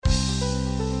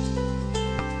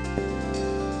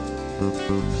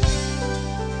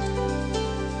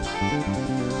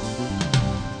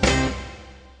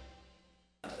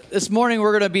This morning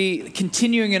we're going to be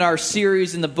continuing in our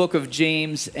series in the book of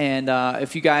James, and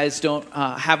if you guys don't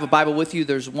have a Bible with you,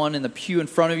 there's one in the pew in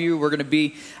front of you. We're going to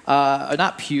be,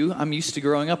 not pew, I'm used to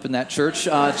growing up in that church,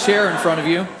 chair in front of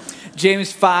you.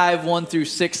 James 5, 1 through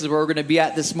 6 is where we're going to be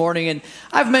at this morning. And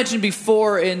I've mentioned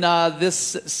before in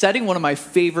this setting, one of my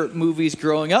favorite movies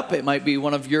growing up, it might be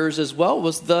one of yours as well,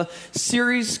 was the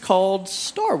series called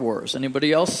Star Wars.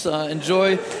 Anybody else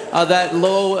enjoy that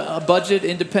low-budget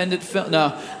independent film?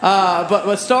 No.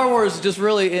 But Star Wars, just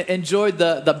really enjoyed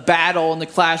the battle and the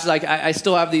clashes. I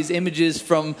still have these images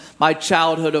from my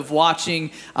childhood of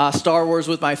watching Star Wars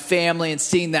with my family and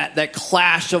seeing that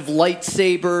clash of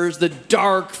lightsabers, the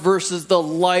dark versus the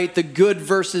light, the good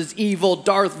versus evil,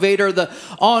 Darth Vader, the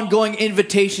ongoing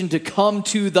invitation to come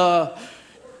to the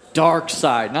dark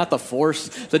side, not the Force,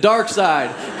 the dark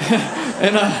side,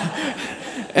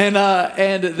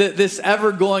 and this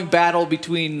ever-going battle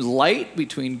between light,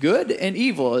 between good and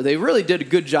evil. They really did a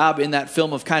good job in that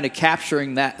film of kind of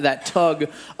capturing that tug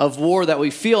of war that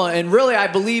we feel. And really, I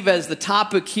believe as the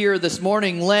topic here this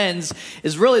morning lens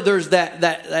is really there's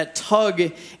that tug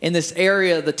in this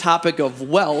area, the topic of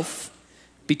wealth,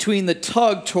 between the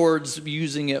tug towards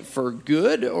using it for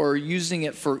good or using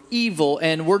it for evil.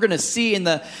 And we're going to see in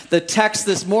the text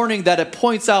this morning that it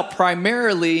points out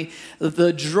primarily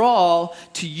the draw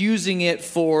to using it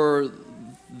for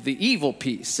the evil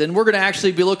piece. And we're going to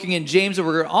actually be looking in James, and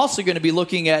we're also going to be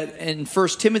looking at in 1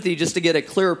 Timothy just to get a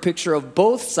clearer picture of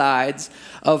both sides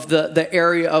of the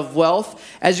area of wealth.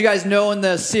 As you guys know, in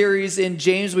the series in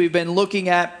James, we've been looking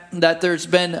at that there's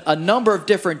been a number of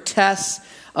different tests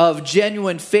of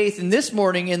genuine faith. And this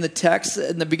morning in the text,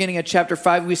 in the beginning of chapter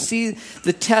 5, we see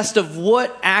the test of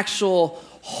what actual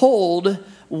hold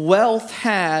wealth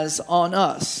has on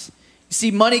us. You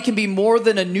see, money can be more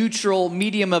than a neutral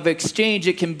medium of exchange.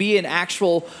 It can be an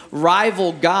actual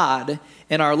rival God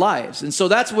in our lives. And so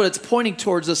that's what it's pointing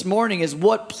towards this morning, is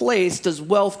what place does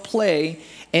wealth play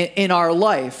in our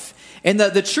life? And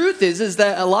the truth is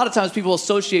that a lot of times people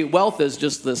associate wealth as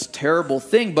just this terrible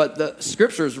thing, but the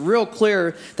scripture is real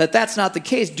clear that that's not the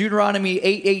case. Deuteronomy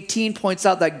 8:18 points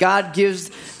out that God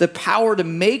gives the power to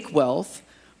make wealth.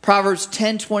 Proverbs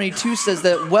 10:22 says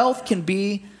that wealth can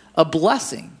be a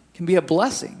blessing,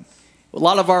 A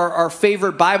lot of our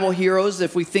favorite Bible heroes,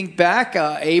 if we think back,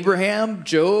 Abraham,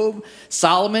 Job,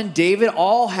 Solomon, David,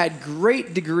 all had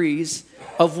great degrees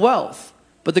of wealth.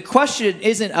 But the question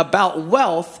isn't about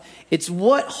wealth. It's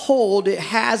what hold it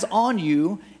has on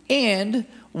you and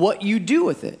what you do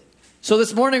with it. So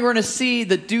this morning we're going to see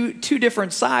the two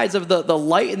different sides of the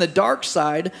light and the dark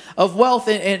side of wealth,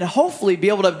 and hopefully be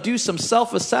able to do some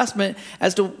self-assessment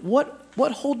as to what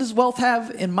hold does wealth have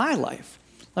in my life.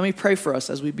 Let me pray for us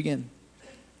as we begin.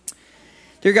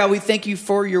 Dear God, we thank you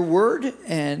for your word,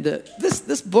 and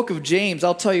this book of James,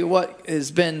 I'll tell you what,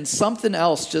 has been something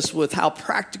else just with how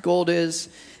practical it is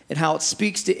and how it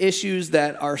speaks to issues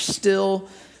that are still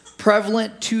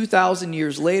prevalent 2,000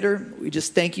 years later. We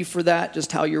just thank you for that,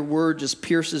 just how your word just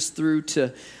pierces through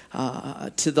to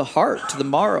the heart, to the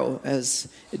marrow, as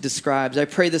it describes. I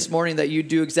pray this morning that you'd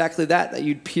do exactly that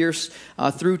you'd pierce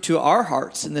through to our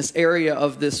hearts in this area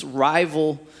of this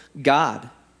rival God.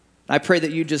 I pray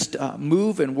that you just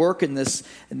move and work in this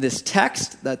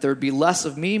text, that there'd be less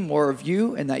of me, more of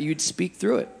you, and that you'd speak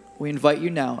through it. We invite you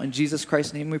now. In Jesus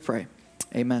Christ's name we pray.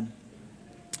 Amen.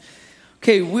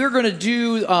 Okay, we're going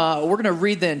to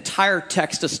read the entire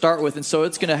text to start with, and so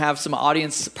it's going to have some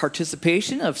audience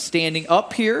participation of standing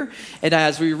up here, and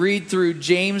as we read through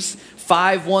James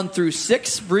 5, 1 through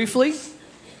 6 briefly,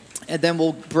 and then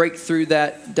we'll break through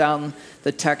that down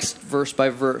the text verse by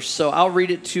verse. So I'll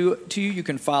read it to you. You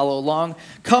can follow along.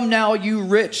 Come now, you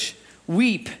rich,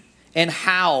 weep and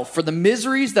howl for the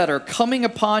miseries that are coming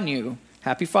upon you.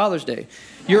 Happy Father's Day.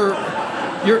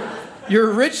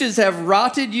 Your riches have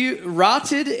rotted,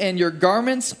 and your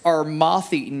garments are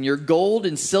moth-eaten. Your gold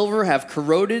and silver have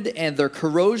corroded, and their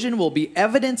corrosion will be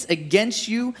evidence against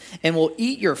you and will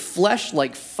eat your flesh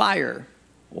like fire.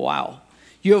 Wow.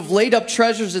 You have laid up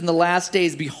treasures in the last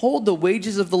days. Behold, the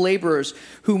wages of the laborers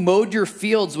who mowed your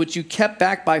fields, which you kept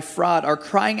back by fraud, are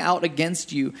crying out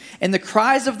against you. And the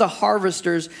cries of the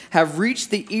harvesters have reached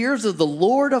the ears of the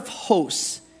Lord of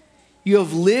hosts. You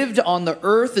have lived on the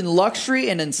earth in luxury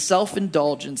and in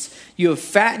self-indulgence. You have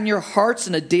fattened your hearts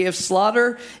in a day of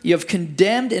slaughter. You have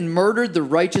condemned and murdered the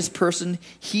righteous person.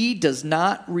 He does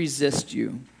not resist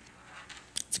you.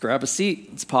 Let's grab a seat.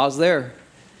 Let's pause there.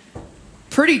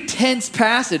 Pretty tense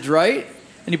passage, right?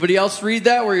 Anybody else read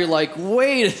that where you're like,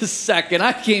 wait a second,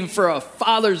 I came for a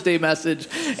Father's Day message,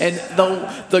 and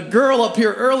the girl up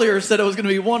here earlier said it was going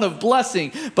to be one of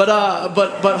blessing. But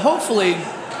hopefully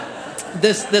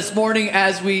this morning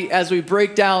as we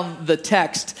break down the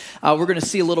text, we're going to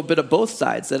see a little bit of both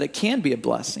sides, that it can be a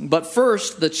blessing. But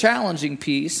first, the challenging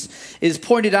piece is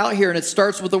pointed out here, and it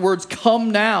starts with the words, come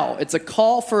now. It's a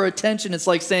call for attention. It's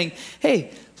like saying,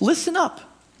 hey, listen up.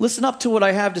 Listen up to what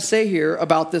I have to say here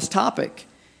about this topic.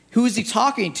 Who is he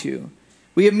talking to?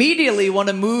 We immediately want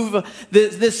to move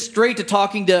this straight to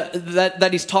talking to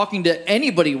that he's talking to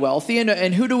anybody wealthy.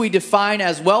 And who do we define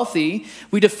as wealthy?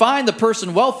 We define the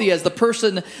person wealthy as the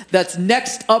person that's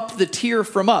next up the tier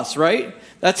from us, right?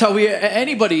 That's how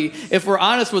anybody, if we're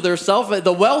honest with ourselves,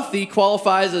 the wealthy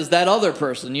qualifies as that other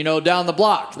person, down the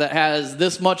block that has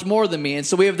this much more than me. And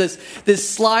so we have this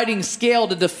sliding scale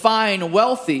to define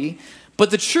wealthy. But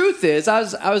the truth is, I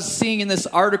was seeing in this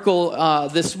article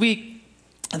this week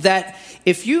that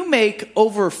if you make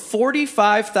over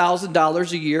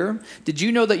 $45,000 a year, did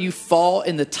you know that you fall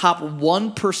in the top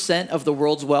 1% of the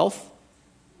world's wealth?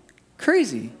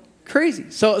 Crazy.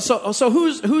 So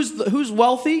who's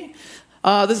wealthy?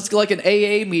 This is like an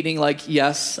AA meeting, like,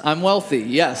 yes, I'm wealthy,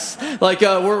 yes. Like,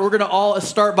 we're going to all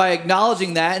start by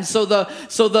acknowledging that. And so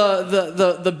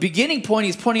the beginning point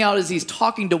he's pointing out is he's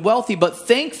talking to wealthy, but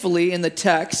thankfully in the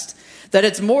text that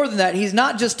it's more than that. He's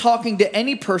not just talking to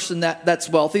any person that's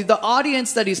wealthy. The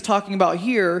audience that he's talking about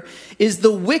here is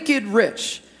the wicked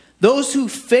rich, those who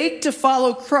fake to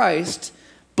follow Christ,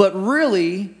 but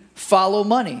really follow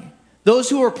money. Those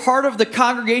who are part of the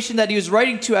congregation that he was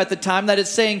writing to at the time, that is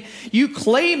saying, you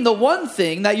claim the one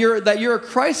thing, that you're a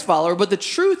Christ follower, but the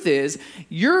truth is,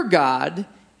 your God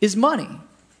is money.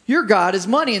 Your God is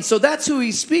money. And so that's who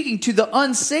he's speaking to, the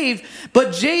unsaved.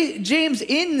 But James,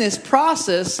 in this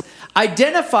process,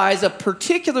 identifies a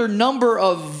particular number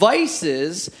of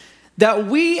vices that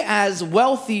we as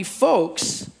wealthy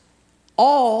folks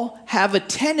all have a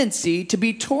tendency to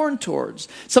be torn towards.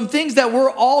 Some things that we're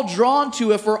all drawn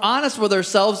to, if we're honest with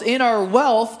ourselves, in our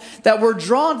wealth, that we're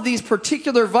drawn to these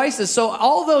particular vices. So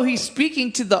although he's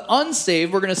speaking to the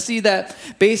unsaved, we're going to see that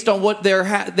based on what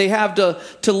they have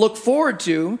to look forward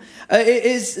to,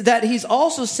 is that he's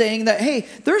also saying that, hey,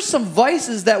 there's some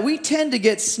vices that we tend to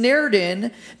get snared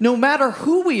in no matter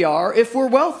who we are if we're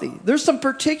wealthy. There's some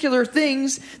particular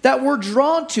things that we're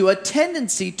drawn to, a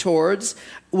tendency towards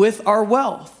with our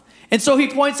wealth. And so he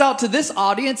points out to this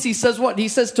audience, he says what? He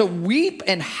says to weep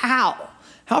and howl.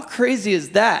 How crazy is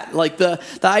that? Like the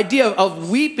idea of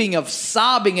weeping, of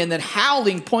sobbing, and then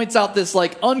howling points out this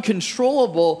like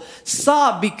uncontrollable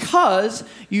sob because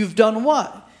you've done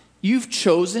what? You've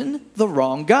chosen the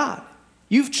wrong God.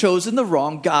 You've chosen the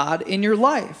wrong God in your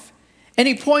life. And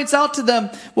he points out to them,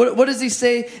 what does he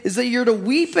say? Is that you're to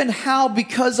weep and howl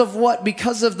because of what?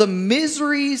 Because of the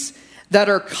miseries that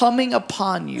are coming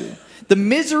upon you. The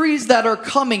miseries that are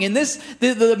coming. And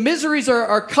the miseries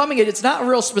are coming. It's not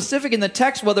real specific in the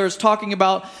text whether it's talking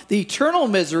about the eternal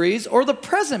miseries or the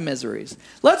present miseries.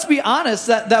 Let's be honest,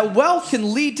 that wealth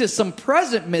can lead to some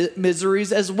present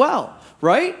miseries as well,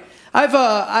 right?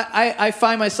 I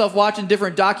find myself watching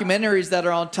different documentaries that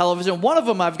are on television. One of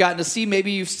them I've gotten to see,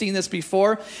 maybe you've seen this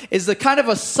before, is the kind of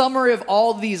a summary of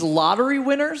all these lottery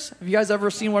winners. Have you guys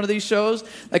ever seen one of these shows?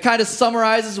 That kind of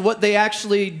summarizes what they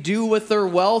actually do with their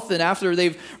wealth and after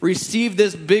they've received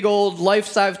this big old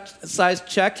life-size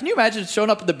check. Can you imagine showing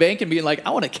up at the bank and being like, I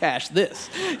want to cash this,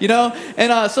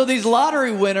 And so these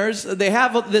lottery winners, they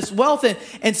have this wealth,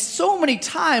 and so many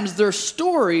times their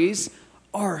stories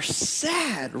are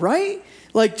sad, right?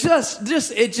 Like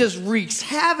it just wreaks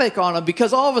havoc on them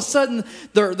because all of a sudden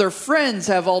their friends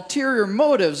have ulterior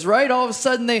motives, right? All of a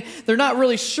sudden they're not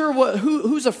really sure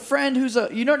who's a friend,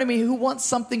 who wants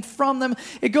something from them.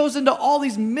 It goes into all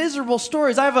these miserable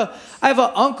stories. I have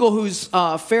an uncle who's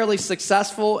fairly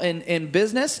successful in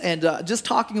business, and just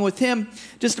talking with him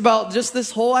just about just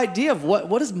this whole idea of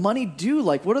what does money do?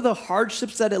 Like, what are the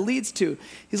hardships that it leads to?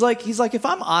 He's like, if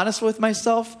I'm honest with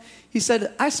myself, he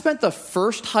said, I spent the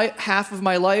first half of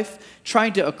my life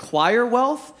trying to acquire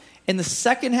wealth and the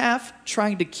second half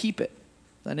trying to keep it.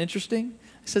 Is that interesting?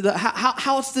 I said,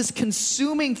 how it's this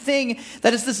consuming thing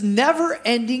that is this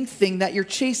never-ending thing that you're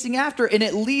chasing after, and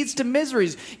it leads to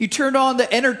miseries. You turn on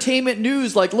the entertainment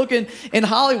news, like looking in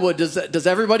Hollywood. Does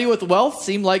everybody with wealth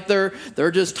seem like they're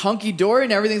just hunky-dory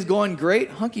and everything's going great?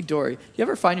 Hunky-dory. You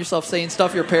ever find yourself saying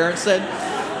stuff your parents said?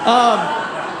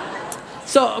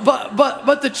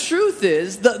 But the truth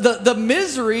is, the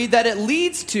misery that it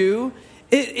leads to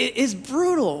is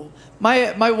brutal.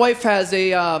 My wife has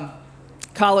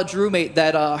college roommate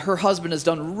that her husband has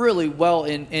done really well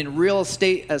in real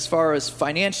estate as far as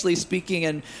financially speaking,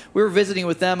 and we were visiting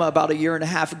with them about a year and a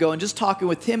half ago and just talking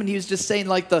with him, and he was just saying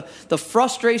like the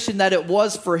frustration that it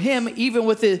was for him even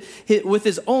with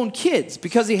his own kids,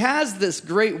 because he has this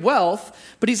great wealth,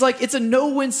 but he's like, it's a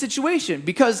no-win situation,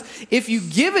 because if you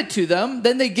give it to them,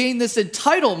 then they gain this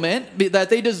entitlement that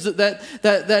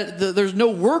that there's no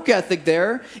work ethic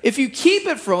there. If you keep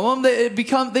it from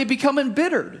them, they become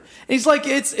embittered. And he's like,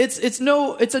 it's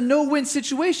a no-win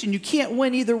situation. You can't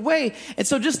win either way. And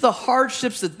so just the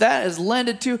hardships that has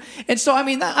lended to. And so, I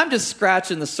mean, I'm just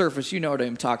scratching the surface. You know what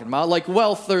I'm talking about. Like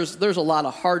wealth, there's a lot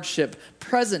of hardship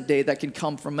present day that can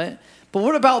come from it. But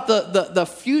what about the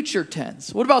future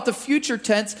tense? What about the future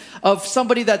tense of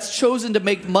somebody that's chosen to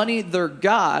make money their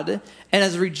God and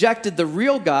has rejected the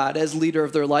real God as leader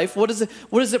of their life? What does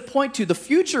it point to? The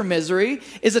future misery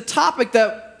is a topic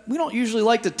that we don't usually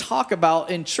like to talk about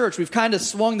in church. We've kind of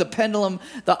swung the pendulum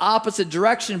the opposite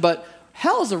direction, but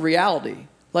hell is a reality.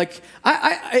 Like,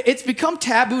 it's become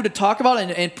taboo to talk about,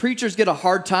 and preachers get a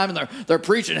hard time, and they're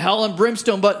preaching hell and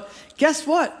brimstone, but guess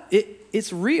what?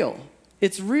 It's real.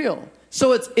 It's real.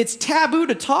 So it's taboo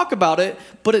to talk about it,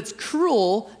 but it's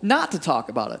cruel not to talk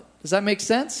about it. Does that make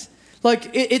sense?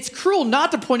 Like, it's cruel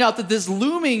not to point out that this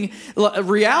looming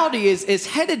reality is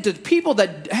headed to people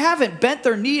that haven't bent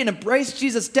their knee and embraced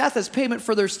Jesus' death as payment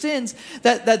for their sins,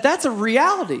 that's a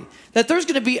reality, that there's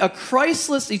going to be a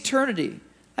Christless eternity.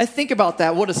 I think about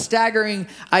that, what a staggering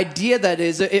idea that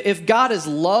is. If God is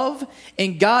love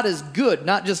and God is good,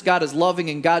 not just God is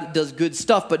loving and God does good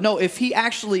stuff, but no, if he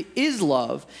actually is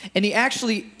love and he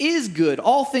actually is good,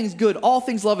 all things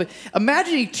loving,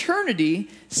 imagine eternity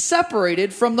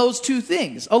separated from those two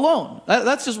things alone.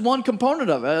 That's just one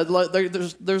component of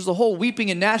it. There's the whole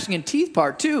weeping and gnashing and teeth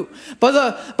part too.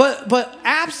 But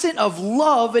absent of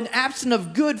love and absent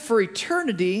of good for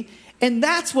eternity, and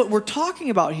that's what we're talking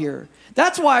about here.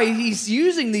 That's why he's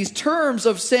using these terms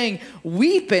of saying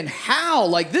weep and howl.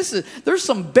 Like there's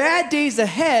some bad days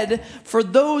ahead for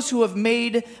those who have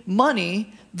made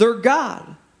money their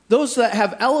God. Those that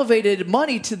have elevated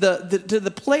money to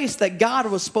the place that God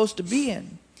was supposed to be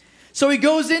in. So he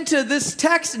goes into this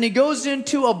text and he goes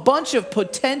into a bunch of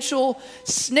potential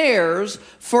snares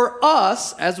for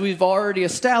us, as we've already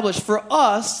established, for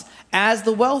us as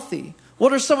the wealthy.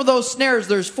 What are some of those snares?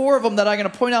 There's 4 of them that I'm going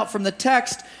to point out from the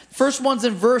text. First one's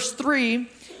in verse 3.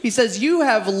 He says, you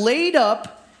have laid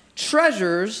up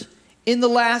treasures in the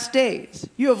last days.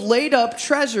 You have laid up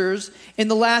treasures in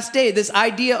the last day. This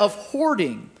idea of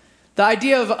hoarding. The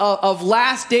idea of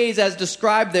last days as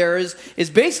described there is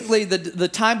basically the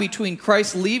time between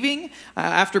Christ leaving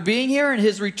after being here and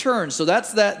his return. So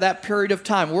that's that period of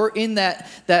time. We're in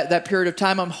that period of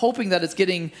time. I'm hoping that it's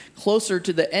getting closer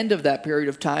to the end of that period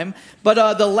of time.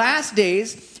 But the last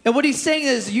days, and what he's saying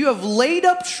is you have laid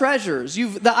up treasures.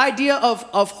 The idea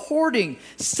of hoarding,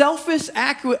 selfish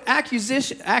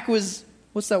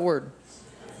what's that word?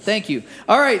 Thank you.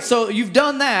 All right, so you've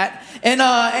done that, and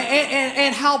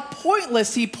how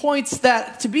pointless he points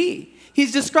that to be. He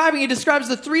describes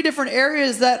the 3 different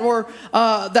areas that were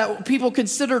that people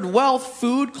considered wealth: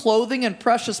 food, clothing, and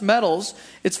precious metals.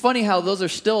 It's funny how those are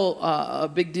still a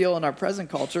big deal in our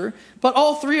present culture. But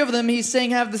all 3 of them, he's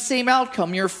saying, have the same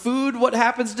outcome. Your food, what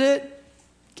happens to it?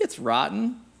 It gets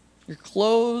rotten. Your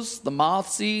clothes, the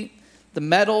moths eat. The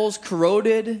metals,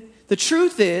 corroded. The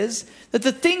truth is that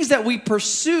the things that we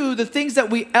pursue, the things that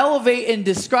we elevate and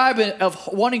describe of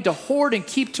wanting to hoard and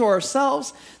keep to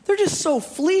ourselves, they're just so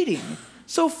fleeting.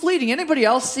 So fleeting. Anybody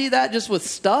else see that just with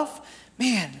stuff?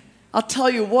 Man, I'll tell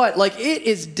you what, like it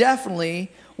is definitely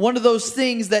one of those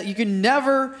things that you can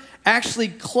never actually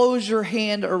close your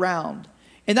hand around.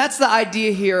 And that's the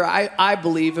idea here, I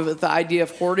believe, of the idea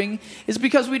of hoarding, is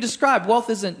because we describe wealth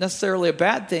isn't necessarily a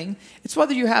bad thing. It's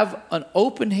whether you have an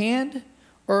open hand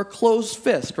or a closed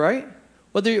fist, right?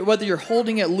 Whether you're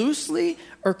holding it loosely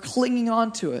or clinging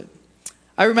on to it.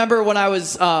 I remember when I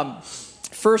was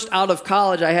first out of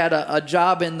college, I had a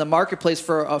job in the marketplace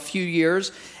for a few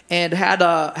years and had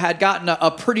gotten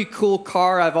a pretty cool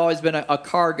car. I've always been a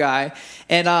car guy.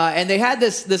 And they had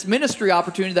this ministry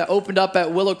opportunity that opened up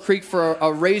at Willow Creek for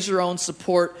a raise your own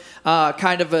support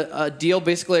kind of a deal,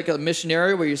 basically like a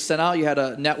missionary where you sent out, you had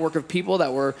a network of people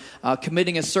that were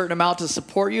committing a certain amount to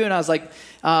support you. And I was like,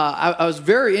 I was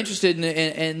very interested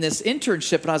in this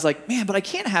internship, and I was like, man, but I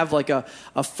can't have like a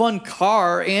fun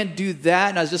car and do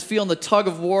that. And I was just feeling the tug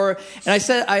of war. And I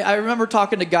said, I remember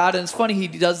talking to God, and it's funny, he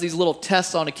does these little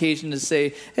tests on occasion to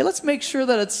say, hey, let's make sure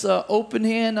that it's open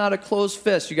hand, not a closed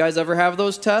fist. You guys ever have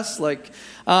those tests?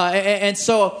 And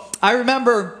so I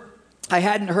remember I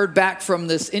hadn't heard back from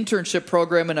this internship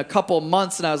program in a couple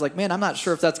months, and I was like, man, I'm not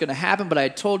sure if that's going to happen. But I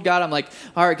had told God, I'm like,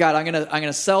 all right, God, I'm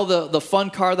gonna sell the fun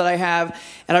car that I have.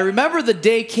 And I remember the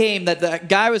day came that the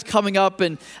guy was coming up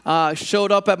and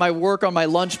showed up at my work on my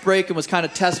lunch break and was kind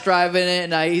of test driving it.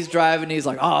 And he's driving, and he's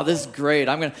like, oh, this is great.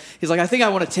 He's like, I think I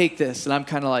want to take this. And I'm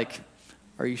kind of like,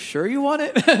 are you sure you want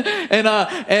it?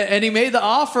 and he made the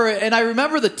offer. And I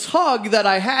remember the tug that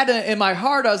I had in my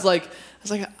heart. I was like,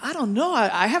 I don't know.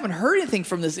 I haven't heard anything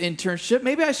from this internship.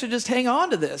 Maybe I should just hang on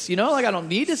to this. Like I don't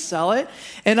need to sell it.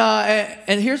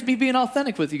 And here's me being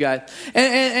authentic with you guys.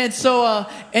 So I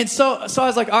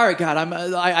was like, all right, God,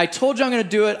 I told you I'm going to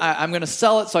do it. I'm going to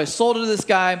sell it. So I sold it to this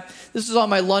guy. This was on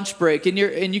my lunch break, and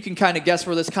you can kind of guess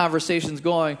where this conversation's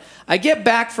going. I get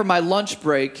back from my lunch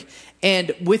break.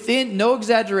 And within, no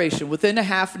exaggeration, within a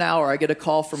half an hour, I get a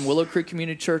call from Willow Creek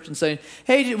Community Church and saying,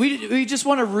 hey, we just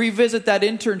want to revisit that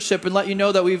internship and let you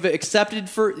know that we've accepted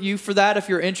for you for that if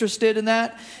you're interested in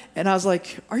that. And I was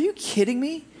like, are you kidding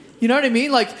me? You know what I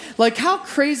mean? Like how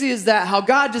crazy is that? How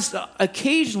God just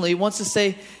occasionally wants to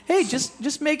say, hey,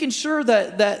 just making sure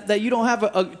that you don't have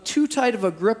a too tight of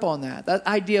a grip on that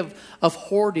idea of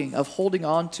hoarding, of holding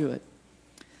on to it.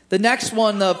 The next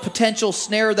one, the potential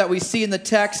snare that we see in the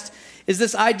text, is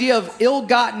this idea of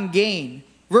ill-gotten gain.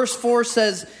 Verse 4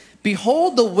 says,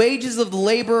 behold, the wages of the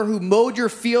laborer who mowed your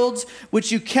fields,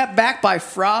 which you kept back by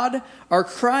fraud, are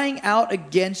crying out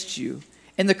against you.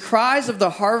 And the cries of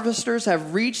the harvesters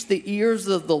have reached the ears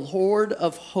of the Lord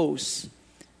of hosts.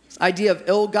 This idea of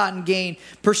ill-gotten gain,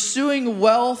 pursuing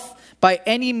wealth by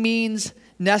any means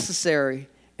necessary.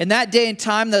 In that day and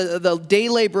time, the day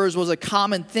laborers was a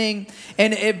common thing.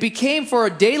 And it became, for a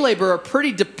day laborer, a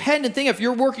pretty dependent thing. If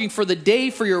you're working for the day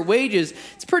for your wages,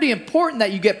 it's pretty important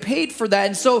that you get paid for that.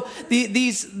 And so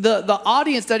the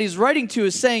audience that he's writing to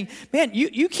is saying, man,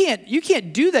 you can't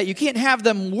do that. You can't have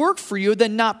them work for you,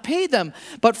 then not pay them.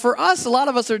 But for us, a lot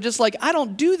of us are just like, I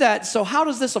don't do that. So how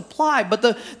does this apply? But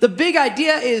the big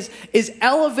idea is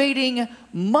elevating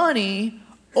money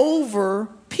over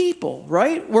people,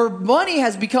 right? Where money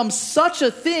has become such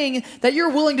a thing that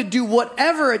you're willing to do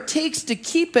whatever it takes to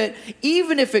keep it,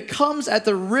 even if it comes at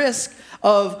the risk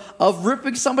of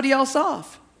ripping somebody else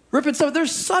off.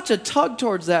 There's such a tug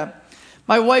towards that.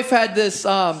 My wife had this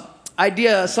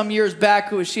idea some years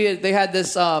back. They had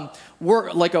this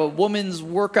work, like a woman's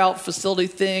workout facility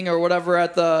thing or whatever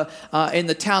at in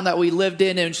the town that we lived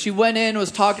in, and she went in,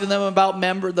 was talking to them about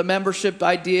the membership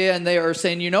idea, and they are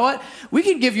saying, you know what, we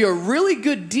can give you a really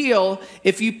good deal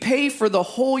if you pay for the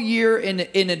whole year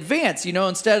in advance,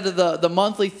 instead of the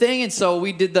monthly thing. And so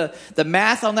we did the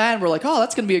math on that, and we're like, oh,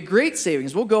 that's going to be a great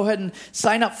savings. We'll go ahead and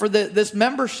sign up for this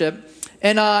membership.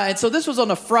 And so this was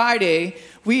on a Friday.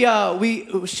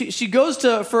 She goes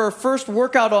for her first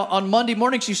workout on Monday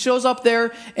morning. She shows up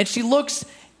there and she looks,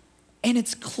 and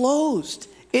it's closed.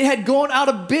 It had gone out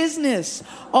of business.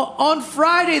 On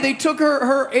Friday, they took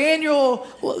her annual.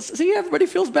 Well, see, everybody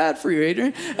feels bad for you,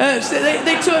 Adrian.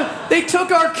 So they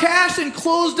took our cash and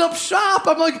closed up shop.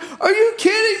 I'm like, are you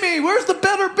kidding me? Where's the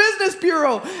Better Business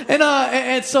Bureau?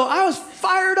 And so I was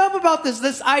fired up about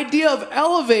this idea of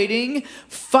elevating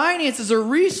finances or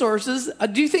resources.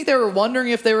 Do you think they were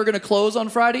wondering if they were going to close on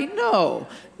Friday? No,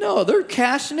 they're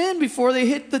cashing in before they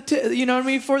hit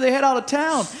before they head out of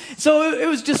town. So it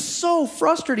was just so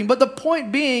frustrating. But the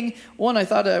point being, one, I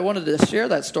thought I wanted to share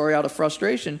that story out of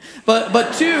frustration.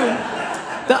 But two,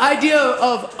 the idea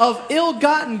of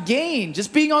ill-gotten gain,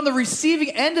 just being on the receiving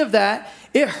end of that,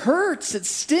 it hurts, it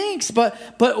stinks. But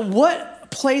what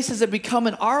place has it become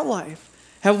in our life?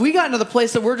 Have we gotten to the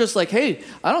place that we're just like, hey,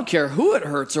 I don't care who it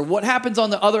hurts or what happens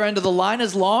on the other end of the line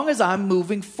as long as I'm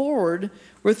moving forward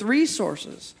with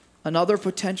resources? Another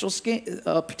potential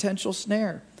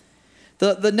snare.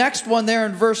 The next one there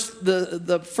in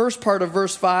the first part of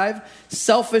verse 5,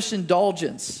 selfish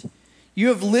indulgence. You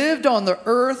have lived on the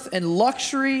earth in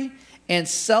luxury and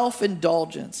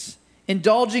self-indulgence.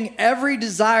 Indulging every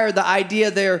desire, the idea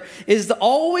there is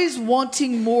always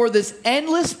wanting more, this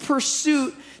endless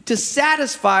pursuit to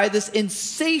satisfy this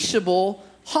insatiable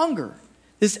hunger.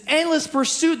 This endless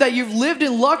pursuit that you've lived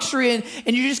in luxury and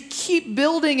you just keep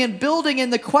building and building.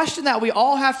 And the question that we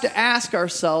all have to ask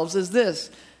ourselves is this: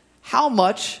 how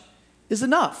much is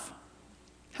enough?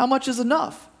 How much is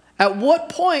enough? At what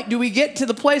point do we get to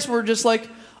the place where we're just like,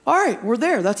 all right, we're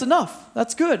there. That's enough.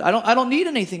 That's good. I don't need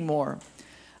anything more.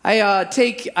 I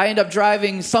end up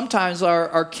driving sometimes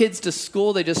our kids to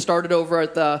school. They just started over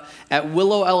at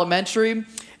Willow Elementary.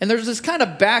 And there's this kind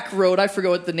of back road, I forget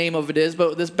what the name of it is,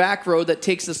 but this back road that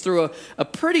takes us through a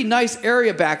pretty nice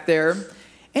area back there.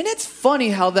 And it's funny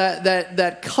how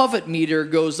that covet meter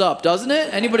goes up, doesn't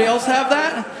it? Anybody else have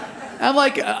that? I'm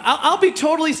like, I'll be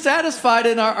totally satisfied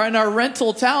in our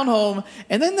rental townhome.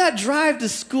 And then that drive to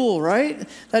school, right?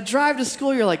 That drive to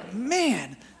school, you're like,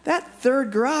 man, that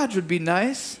third garage would be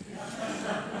nice.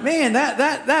 Man,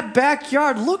 that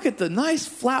backyard, look at the nice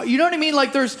flower. You know what I mean?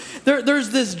 Like there's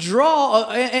this draw.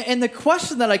 And the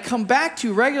question that I come back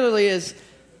to regularly is,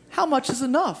 how much is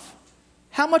enough?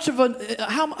 How much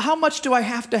do I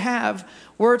have to have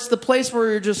where it's the place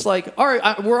where you're just like, all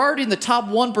right, we're already in the top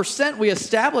 1%. We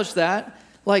established that.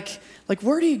 Like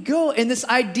where do you go? And this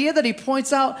idea that he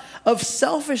points out of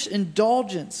selfish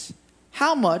indulgence.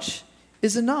 How much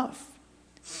is enough?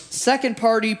 Second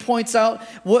part, he points out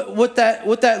what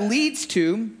that leads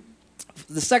to.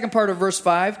 The second part of verse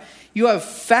 5, you have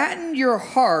fattened your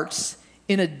hearts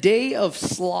in a day of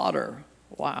slaughter.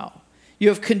 Wow. You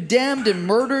have condemned and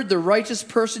murdered the righteous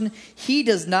person. He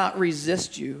does not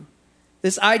resist you.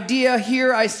 This idea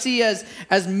here I see as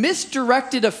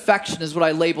misdirected affection is what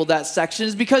I labeled that section,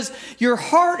 is because your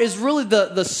heart is really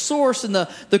the source and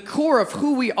the core of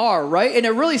who we are, right? And it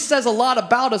really says a lot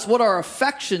about us, what our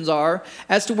affections are,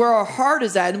 as to where our heart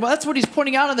is at. And that's what he's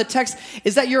pointing out in the text,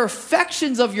 is that your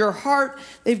affections of your heart,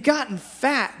 they've gotten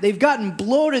fat, they've gotten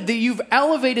bloated, that you've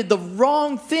elevated the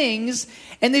wrong things,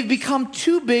 and they've become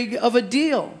too big of a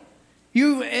deal.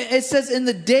 It says, in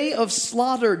the day of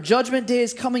slaughter, judgment day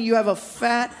is coming, you have a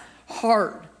fat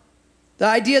heart. The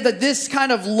idea that this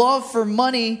kind of love for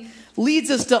money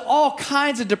leads us to all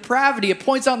kinds of depravity. It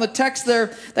points out in the text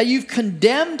there that you've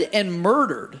condemned and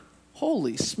murdered.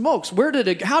 Holy smokes,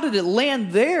 how did it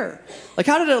land there? Like,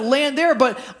 how did it land there?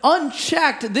 But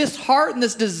unchecked, this heart and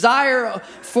this desire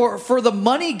for the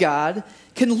money god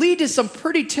can lead to some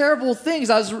pretty terrible things.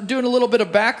 I was doing a little bit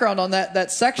of background on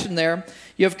that section there.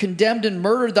 You have condemned and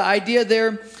murdered. The idea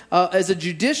there, as a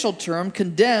judicial term,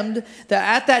 condemned,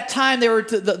 that at that time they were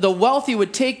the wealthy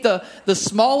would take the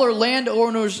smaller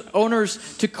landowners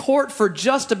to court for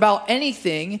just about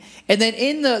anything, and then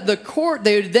in the court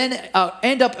they would then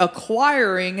end up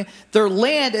acquiring their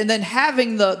land and then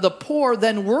having the poor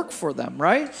then work for them,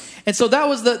 right? And so that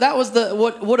was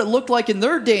what it looked like in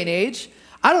their day and age.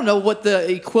 I don't know what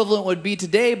the equivalent would be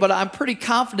today, but I'm pretty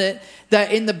confident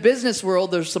that in the business world,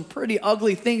 there's some pretty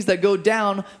ugly things that go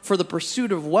down for the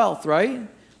pursuit of wealth, right?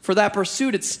 For that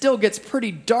pursuit, it still gets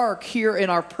pretty dark here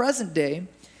in our present day.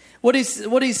 What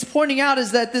he's pointing out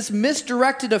is that this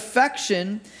misdirected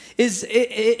affection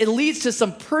it leads to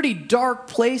some pretty dark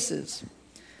places.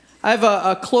 I have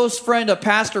a close friend, a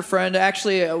pastor friend.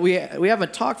 Actually, we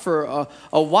haven't talked for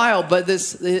a while, but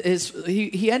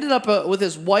he ended up with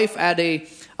his wife at a.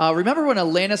 Remember when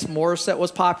Alanis Morissette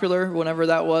was popular? Whenever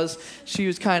that was, she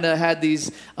was kind of had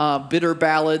these bitter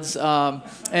ballads, and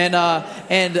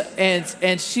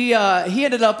he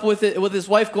ended up with his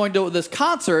wife going to this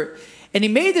concert, and he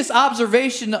made this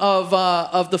observation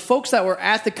of the folks that were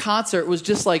at the concert. It was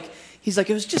just like. He's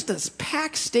like, it was just this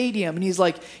packed stadium. And he's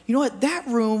like, you know what? That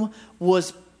room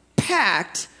was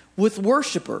packed with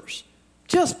worshipers.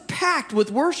 Just packed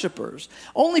with worshipers.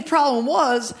 Only problem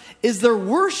is their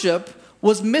worship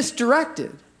was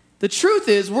misdirected. The truth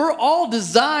is, we're all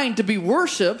designed to be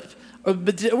worshiped.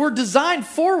 We're designed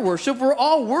for worship. We're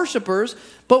all worshipers.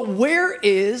 But where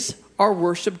is our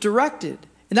worship directed?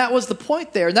 And that was the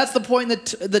point there. And that's the point in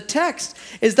the text,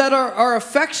 is that our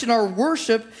affection, our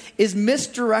worship is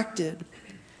misdirected.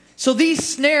 So these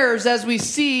snares, as we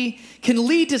see, can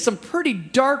lead to some pretty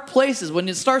dark places. When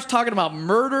it starts talking about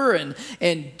murder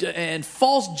and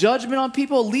false judgment on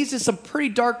people, it leads to some pretty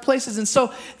dark places. And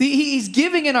so he's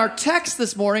giving in our text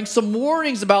this morning some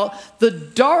warnings about the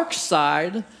dark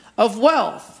side of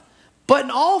wealth. But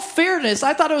in all fairness,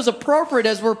 I thought it was appropriate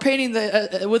as we're painting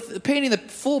the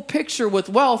full picture with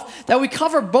wealth that we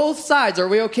cover both sides. Are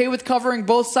we okay with covering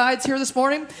both sides here this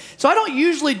morning? So I don't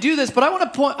usually do this, but I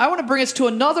want to bring us to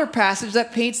another passage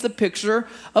that paints the picture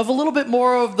of a little bit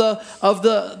more of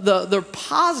the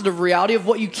positive reality of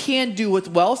what you can do with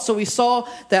wealth. So we saw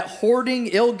that hoarding,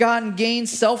 ill-gotten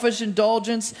gains, selfish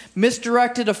indulgence,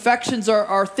 misdirected affections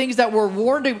are things that we're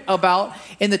warned about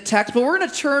in the text. But we're going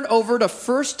to turn over to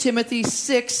 1 Timothy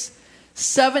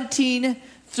 6:17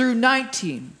 through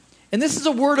 19. And this is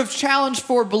a word of challenge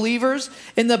for believers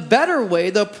in the better way,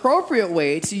 the appropriate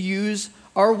way to use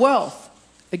our wealth.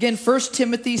 Again, 1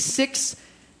 Timothy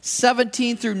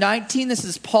 6:17 through 19. This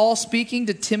is Paul speaking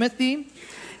to Timothy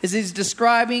as he's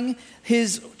describing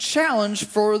his challenge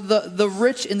for the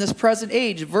rich in this present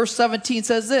age. Verse 17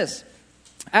 says this: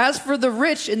 "As for the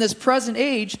rich in this present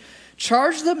age,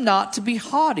 charge them not to be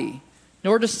haughty,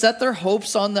 nor to set their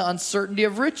hopes on the uncertainty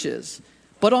of riches,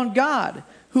 but on God,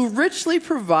 who richly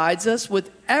provides us with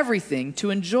everything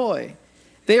to enjoy.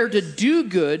 They are to do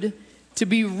good, to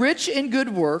be rich in good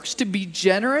works, to be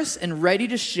generous and ready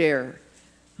to share,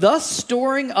 thus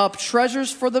storing up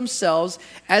treasures for themselves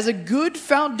as a good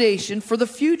foundation for the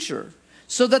future,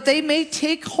 so that they may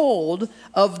take hold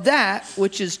of that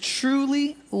which is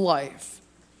truly life.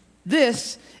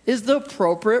 This is the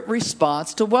appropriate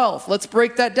response to wealth. Let's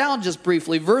break that down just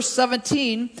briefly. Verse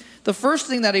 17, the first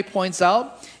thing that he points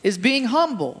out is being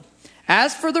humble.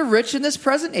 As for the rich in this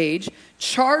present age,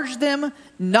 charge them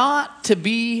not to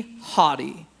be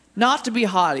haughty. Not to be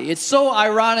haughty. It's so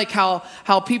ironic how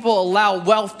people allow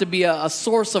wealth to be a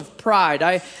source of pride.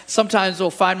 I sometimes will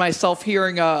find myself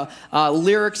hearing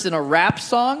lyrics in a rap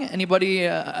song. Anybody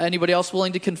else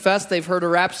willing to confess they've heard a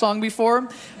rap song before?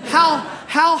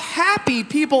 How happy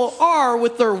people are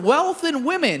with their wealth and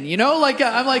women. You know,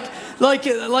 I'm like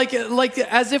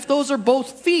as if those are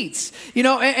both feats. You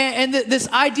know, and this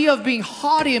idea of being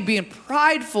haughty and being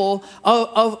prideful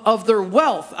of their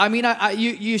wealth. I mean,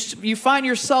 you find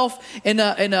yourself in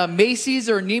a Macy's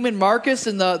or Neiman Marcus,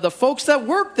 and the folks that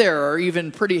work there are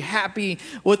even pretty happy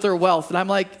with their wealth, and I'm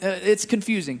like, it's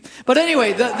confusing. But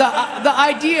anyway, the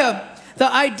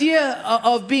idea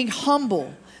of being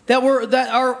humble, that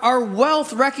our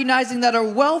wealth, recognizing that our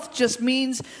wealth just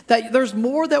means that there's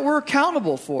more that we're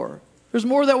accountable for. There's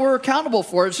more that we're accountable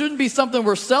for. It shouldn't be something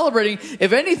we're celebrating.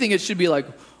 If anything, it should be like,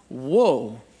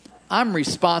 whoa, I'm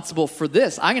responsible for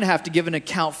this. I'm going to have to give an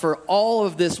account for all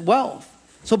of this wealth.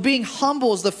 So being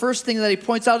humble is the first thing that he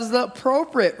points out is the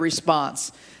appropriate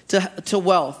response to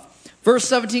wealth. Verse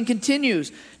 17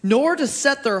 continues, nor to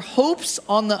set their hopes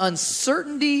on the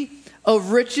uncertainty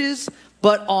of riches,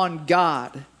 but on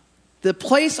God. To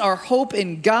place our hope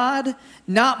in God,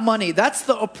 not money. That's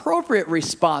the appropriate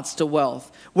response to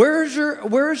wealth. Where is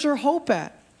your hope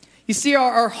at? You see,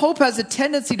 our hope has a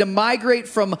tendency to migrate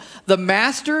from the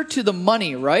master to the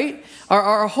money, right?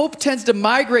 Our hope tends to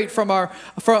migrate from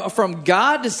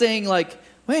God to saying like,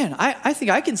 man, I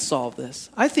think I can solve this.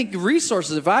 I think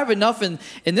resources, if I have enough in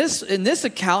this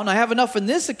account, and I have enough in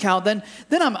this account, then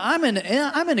I'm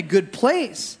in a good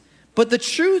place. But the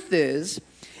truth is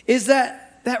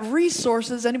that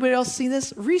resources, anybody else seen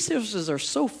this? Resources are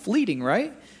so fleeting,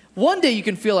 right? One day you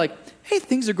can feel like, hey,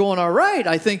 things are going all right.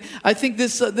 I think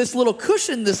this little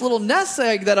cushion, this little nest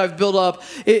egg that I've built up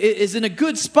is in a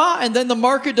good spot, and then the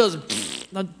market does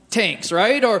tanks,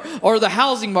 right? Or the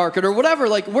housing market or whatever.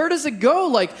 Like, where does it go?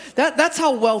 Like that's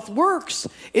how wealth works.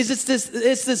 It's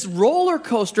this roller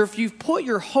coaster. If you put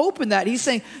your hope in that, he's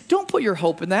saying, don't put your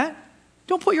hope in that.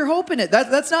 Don't put your hope in it.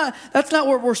 That's not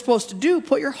what we're supposed to do.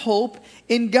 Put your hope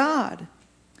in God.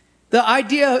 The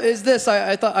idea is this,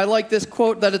 I like this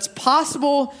quote, that it's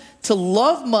possible to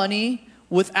love money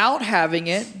without having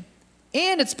it,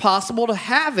 and it's possible to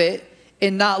have it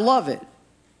and not love it.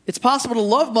 It's possible to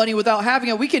love money without having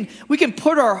it. We can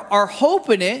put our hope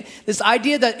in it, this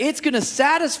idea that it's going to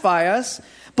satisfy us,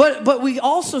 but we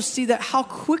also see that how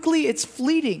quickly it's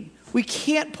fleeting. We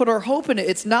can't put our hope in it.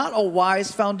 It's not a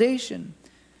wise foundation.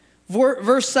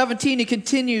 Verse 17, he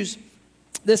continues,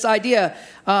 this idea,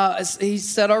 he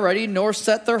said already, nor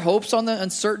set their hopes on the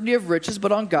uncertainty of riches,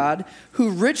 but on God,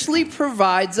 who richly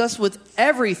provides us with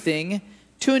everything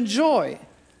to enjoy.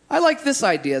 I like this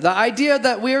idea, the idea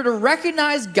that we are to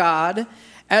recognize God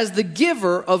as the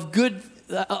giver of good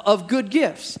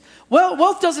gifts. Well,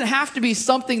 wealth doesn't have to be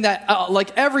something that,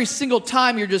 like every single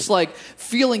time you're just like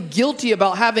feeling guilty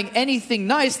about having anything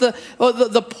nice.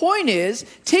 The point is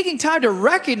taking time to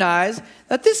recognize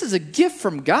that this is a gift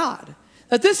from God.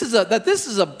 That this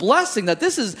is a blessing, that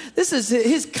this is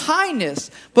his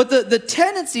kindness. But the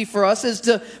tendency for us is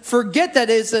to forget that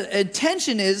his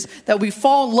intention is that we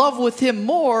fall in love with him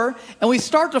more, and we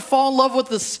start to fall in love with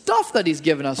the stuff that he's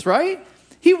given us, right?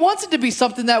 He wants it to be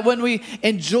something that when we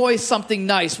enjoy something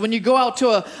nice, when you go out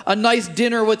to a nice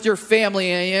dinner with your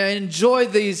family and you enjoy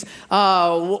these,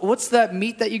 what's that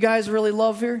meat that you guys really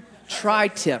love here?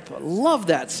 Tri-tip. Love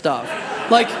that stuff.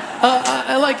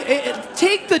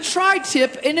 Take the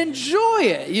tri-tip and enjoy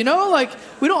it. You know, like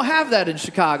we don't have that in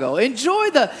Chicago.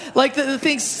 Enjoy the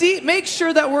things. See, make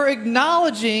sure that we're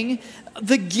acknowledging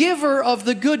the giver of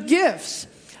the good gifts.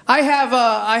 I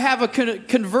have a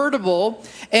convertible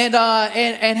and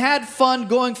had fun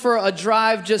going for a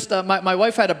drive. Just my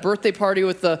wife had a birthday party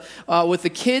with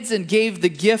the kids and gave the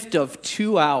gift of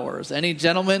 2 hours. Any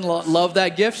gentlemen love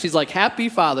that gift? She's like, Happy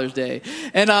Father's Day.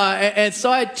 And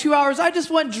so I had 2 hours. I just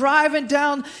went driving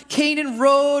down Canaan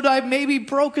Road. I maybe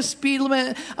broke a speed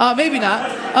limit, maybe not.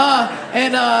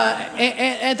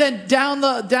 And then down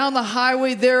the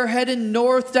highway there, heading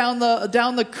north down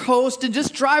the coast, and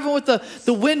just driving with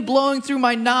the wind blowing through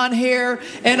my non-hair,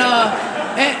 and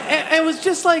it was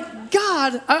just like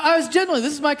God, I was genuinely,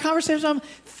 this is my conversation.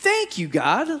 Thank you,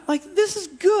 God. Like, this is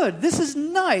good. This is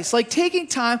nice. Like, taking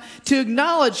time to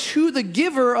acknowledge who the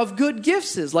giver of good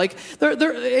gifts is. Like,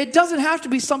 it doesn't have to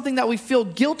be something that we feel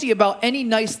guilty about any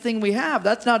nice thing we have.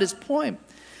 That's not his point.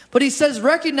 But he says,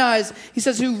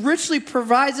 who richly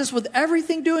provides us with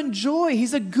everything to enjoy.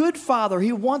 He's a good father.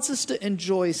 He wants us to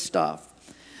enjoy stuff.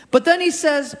 But then he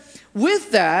says,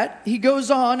 with that, he goes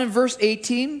on in verse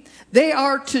 18, they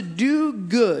are to do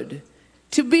good,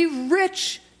 to be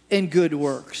rich in good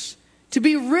works. To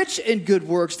be rich in good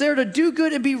works. They're to do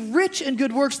good and be rich in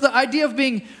good works. The idea of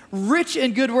being rich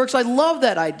in good works, I love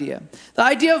that idea. The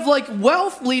idea of like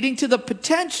wealth leading to the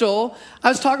potential. I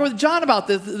was talking with John about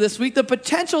this week. The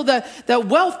potential that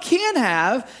wealth can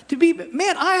have to be,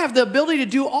 man, I have the ability to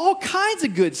do all kinds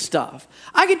of good stuff.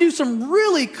 I can do some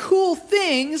really cool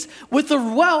things with the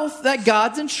wealth that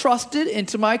God's entrusted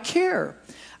into my care.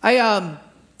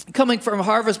 Coming from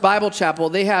Harvest Bible Chapel,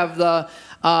 they have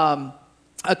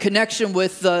a connection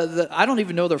with I don't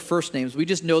even know their first names. We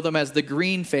just know them as the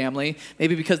Green family,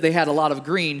 maybe because they had a lot of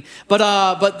green.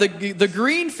 But the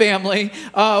Green family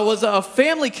was a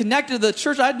family connected to the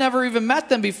church. I'd never even met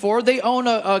them before. They own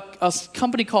a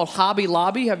company called Hobby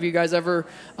Lobby. Have you guys ever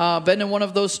been in one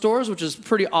of those stores, which is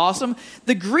pretty awesome?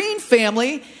 The Green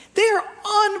family, they are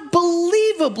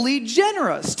unbelievably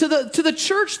generous to the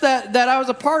church that I was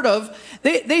a part of.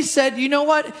 They said, you know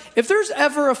what? If there's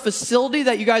ever a facility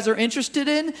that you guys are interested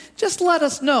in, just let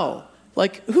us know.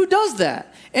 Like, who does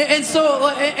that? And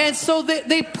so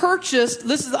they purchased,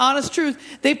 this is the honest truth,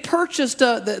 they purchased,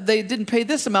 they didn't pay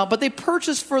this amount, but they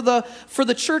purchased for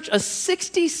the church a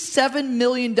 $67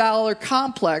 million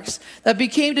complex that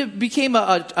became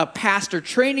a pastor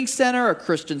training center, a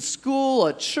Christian school,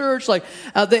 a church. Like,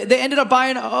 they ended up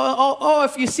buying,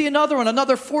 if you see another one,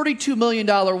 another $42 million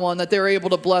one that they were able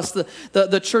to bless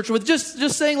the church with.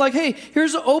 Just saying like, hey,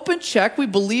 here's an open check. We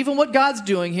believe in what God's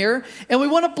doing here, and we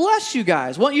want to bless you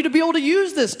guys. Want you to be able to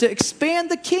use this to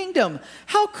expand the kingdom.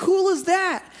 How cool is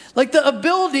that? Like the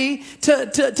ability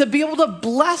to be able to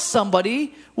bless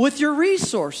somebody with your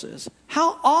resources.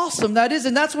 How awesome that is.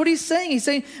 And that's what he's saying. He's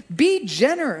saying, be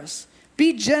generous.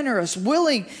 Be generous,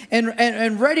 willing,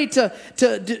 and ready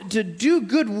to do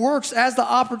good works as the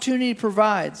opportunity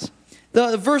provides.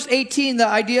 The verse 18, the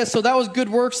idea, so that was good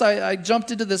works. I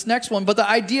jumped into this next one. But the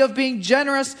idea of being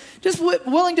generous, just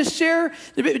willing to share,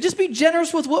 just be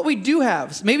generous with what we do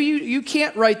have. Maybe you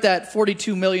can't write that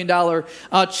 $42 million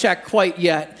check quite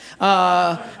yet.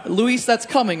 Luis, that's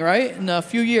coming, right? In a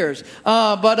few years.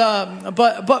 But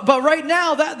right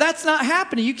now, that's not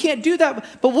happening. You can't do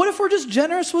that. But what if we're just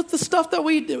generous with the stuff that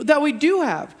we do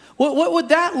have? What would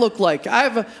that look like?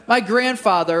 My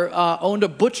grandfather owned a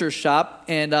butcher shop,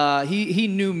 and he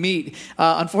knew meat.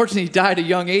 Unfortunately, he died at a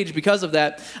young age because of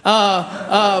that.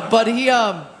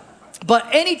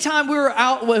 But anytime we were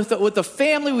out with the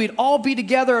family, we'd all be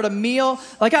together at a meal.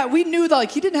 We knew that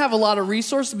he didn't have a lot of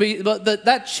resources, but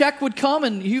that check would come,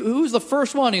 and who's the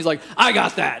first one? He's like, I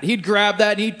got that. He'd grab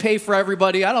that, and he'd pay for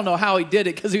everybody. I don't know how he did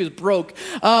it because he was broke.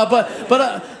 But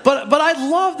I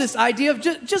love this idea of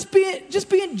just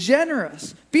being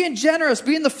generous. Being generous,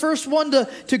 being the first one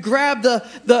to grab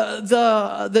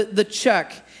the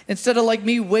check instead of like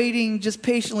me waiting just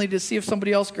patiently to see if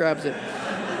somebody else grabs it.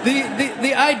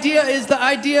 The idea is the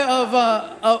idea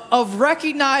of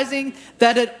recognizing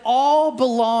that it all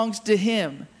belongs to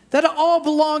Him. That it all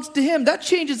belongs to Him. That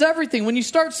changes everything. When you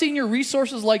start seeing your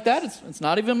resources like that, it's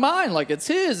not even mine, like it's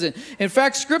His. And in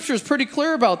fact, Scripture is pretty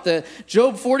clear about that.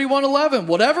 Job 41:11,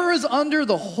 whatever is under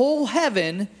the whole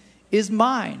heaven is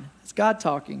mine. It's God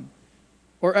talking.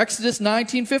 Or Exodus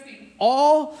 19:50,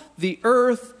 all the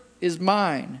earth is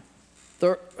mine.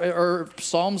 Or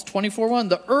Psalms 24:1,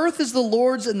 the earth is the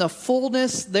Lord's and the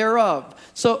fullness thereof.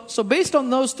 So based on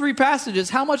those three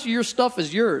passages, how much of your stuff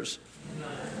is yours? None.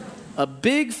 A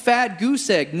big fat goose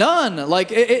egg. None.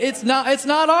 Like it's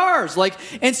not ours.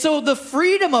 And so the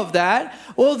freedom of that,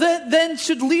 well, then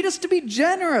should lead us to be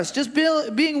generous. Just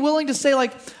being willing to say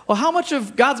well, how much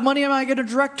of God's money am I going to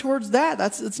direct towards that?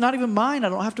 It's not even mine. I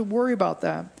don't have to worry about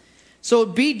that. So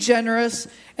be generous.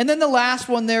 And then the last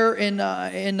one there in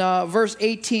verse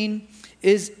 18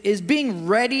 is being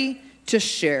ready to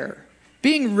share.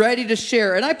 Being ready to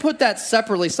share. And I put that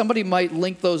separately. Somebody might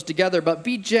link those together, but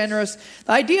be generous.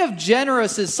 The idea of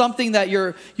generous is something that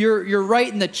you're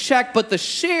writing the check, but the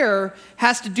share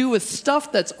has to do with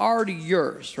stuff that's already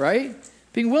yours, right?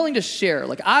 Being willing to share.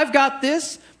 I've got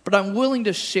this, but I'm willing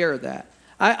to share that.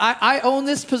 I own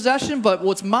this possession, but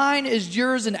what's mine is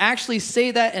yours, and actually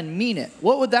say that and mean it.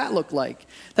 What would that look like?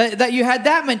 That you had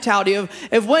that mentality of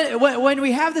when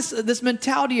we have this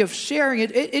mentality of sharing,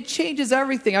 it changes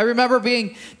everything. I remember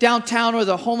being downtown with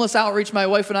a homeless outreach my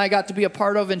wife and I got to be a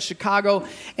part of in Chicago,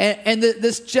 and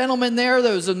this gentleman there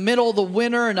that was in the middle of the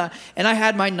winter, and I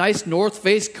had my nice North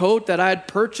Face coat that I had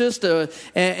purchased,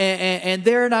 and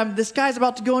this guy's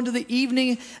about to go into the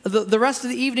evening, the rest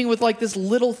of the evening with like this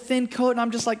little thin coat, and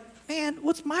I'm just like, man,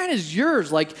 what's mine is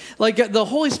yours. Like the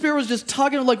Holy Spirit was just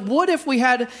tugging. Like, what if we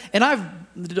had? And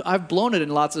I've blown it in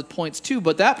lots of points too,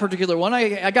 but that particular one,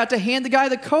 I got to hand the guy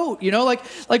the coat.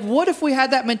 Like what if we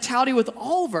had that mentality with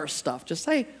all of our stuff? Just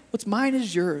say, what's mine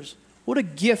is yours. What a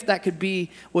gift that could be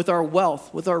with our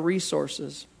wealth, with our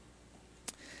resources.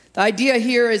 The idea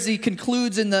here, as he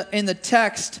concludes in the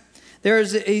text,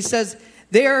 he says,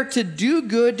 they are to do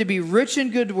good, to be rich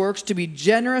in good works, to be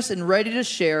generous and ready to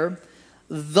share,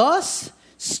 thus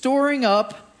storing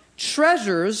up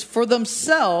treasures for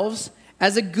themselves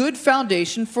as a good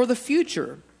foundation for the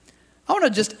future. I want to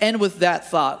just end with that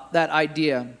thought, that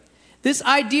idea. This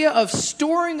idea of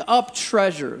storing up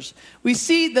treasures. We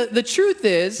see that the truth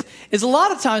is a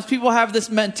lot of times people have this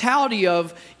mentality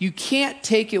of you can't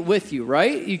take it with you,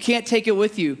 right? You can't take it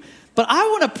with you. But I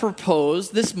want to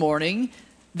propose this morning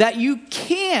that you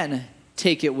can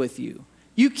take it with you.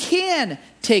 You can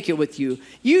take it with you.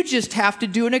 You just have to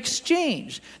do an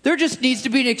exchange. There just needs to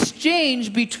be an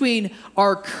exchange between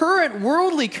our current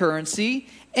worldly currency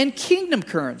and kingdom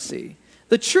currency.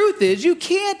 The truth is, you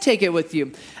can't take it with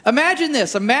you. Imagine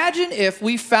this. Imagine if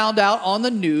we found out on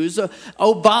the news,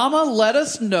 Obama let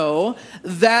us know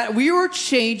that we were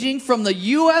changing from the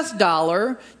U.S.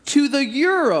 dollar to the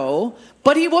euro,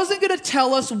 but he wasn't going to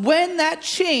tell us when that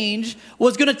change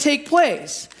was going to take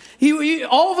place.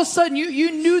 All of a sudden,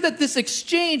 you knew that this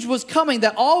exchange was coming,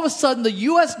 that all of a sudden the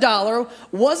U.S. dollar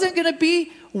wasn't going to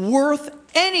be worth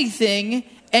anything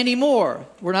anymore.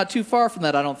 We're not too far from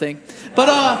that, I don't think.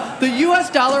 But the U.S.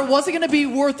 dollar wasn't going to be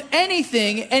worth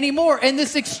anything anymore. And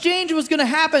this exchange was going to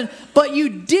happen, but you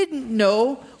didn't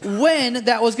know when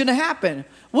that was going to happen.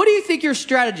 What do you think your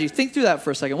strategy? Think through that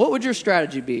for a second. What would your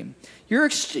strategy be?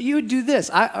 You would do this,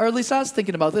 or at least I was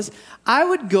thinking about this. I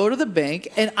would go to the bank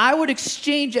and I would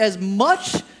exchange as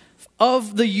much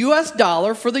of the U.S.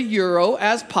 dollar for the euro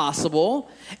as possible,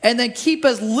 and then keep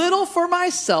as little for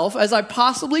myself as I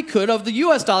possibly could of the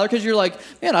U.S. dollar, because you're like,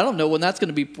 man, I don't know when that's going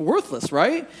to be worthless,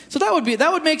 right? So that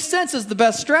would make sense as the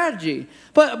best strategy.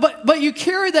 But you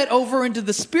carry that over into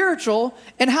the spiritual,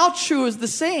 and how true is the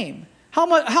same?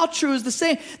 How true is the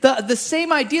same? The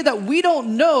same idea that we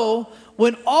don't know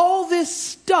when all this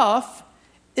stuff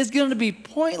is going to be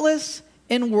pointless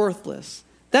and worthless.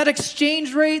 That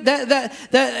exchange rate, that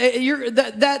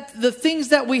the things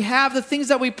that we have, the things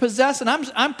that we possess, and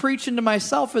I'm preaching to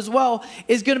myself as well,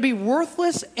 is going to be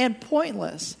worthless and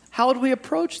pointless. How would we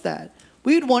approach that?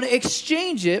 We'd want to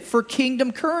exchange it for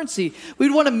kingdom currency.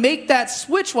 We'd want to make that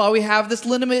switch while we have this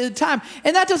limited time.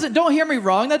 And don't hear me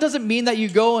wrong, that doesn't mean that you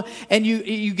go and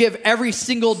you give every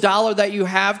single dollar that you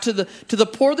have to the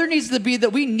poor. There needs to be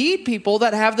that we need people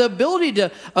that have the ability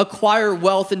to acquire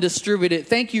wealth and distribute it.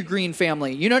 Thank you, Green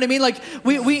family. You know what I mean? Like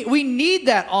we need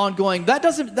that ongoing.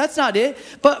 That's not it.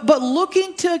 But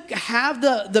looking to have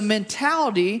the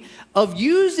mentality of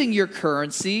using your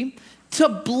currency to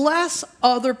bless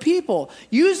other people,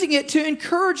 using it to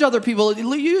encourage other people,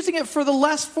 using it for the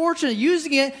less fortunate,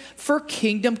 using it for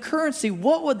kingdom currency.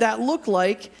 What would that look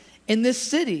like in this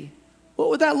city? What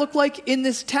would that look like in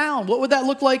this town? What would that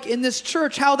look like in this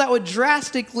church? How that would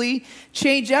drastically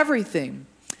change everything.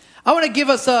 I want to give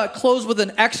us close with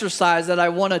an exercise that I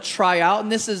want to try out,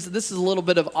 and this is a little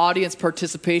bit of audience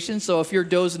participation. So if you're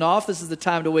dozing off, this is the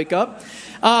time to wake up.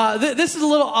 This is a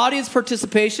little audience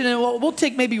participation, and we'll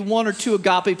take maybe one or two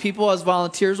Agape people as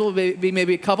volunteers. We'll be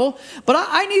maybe a couple, but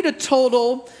I need a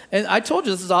total. And I told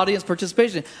you this is audience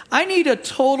participation. I need a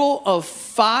total of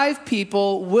 5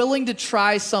 people willing to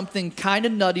try something kind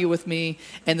of nutty with me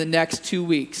in the next 2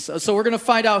 weeks. So we're going to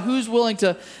find out who's willing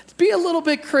to be a little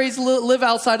bit crazy, live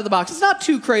outside of the box. It's not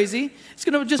too crazy. It's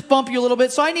going to just bump you a little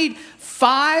bit. So I need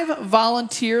 5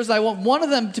 volunteers. I want one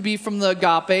of them to be from the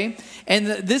Agape. And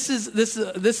this is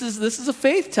a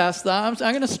faith test. I'm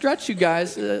going to stretch you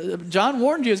guys. John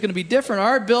warned you it's going to be different.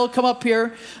 All right, Bill, come up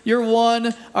here. You're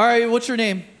one. All right, what's your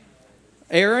name?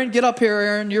 Aaron, get up here,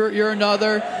 Aaron. You're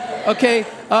another. Okay,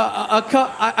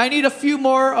 I need a few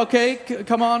more. Okay,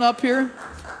 come on up here.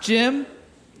 Jim.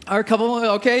 All right, couple.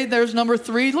 Okay, there's number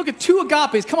 3. Look at 2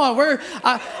 Agapes. Come on,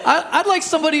 I'd like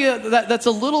somebody that's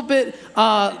a little bit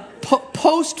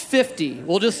post 50.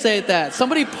 We'll just say that.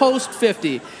 Somebody post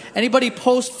 50. Anybody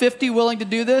post 50 willing to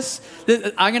do this?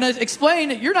 I'm going to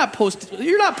explain. You're not post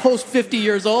 50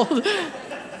 years old.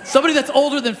 Somebody that's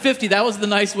older than 50. That was the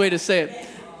nice way to say it.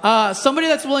 Somebody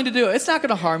that's willing to do it. It's not going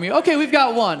to harm you. Okay, we've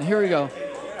got one. Here we go.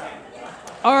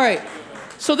 All right.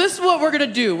 So this is what we're going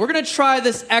to do. We're going to try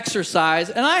this exercise.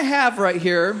 And I have right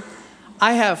here,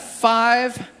 I have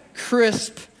 5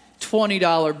 crisp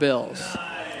 $20 bills.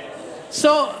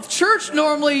 So church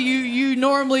normally, you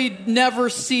normally never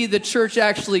see the church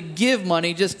actually give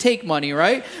money, just take money,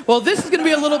 right? Well, this is going to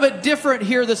be a little bit different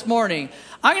here this morning.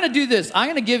 I'm going to do this. I'm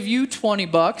going to give you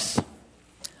 $20.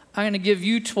 I'm going to give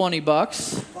you $20.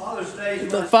 Father's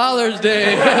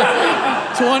Day.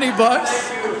 $20.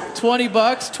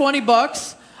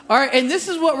 $20. All right, and this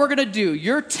is what we're going to do.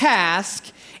 Your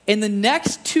task in the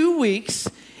next 2 weeks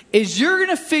is you're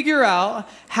going to figure out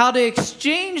how to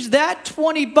exchange that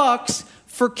 $20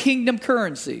 for kingdom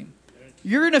currency.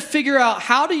 You're going to figure out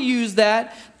how to use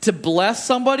that to bless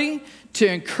somebody, to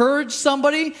encourage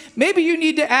somebody. Maybe you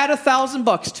need to add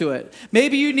 $1,000 to it.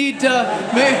 Maybe you need to...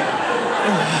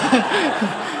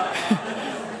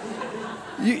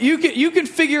 You can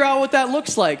figure out what that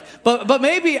looks like. But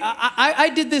maybe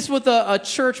I did this with a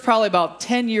church probably about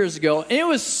 10 years ago. And it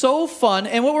was so fun.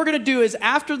 And what we're going to do is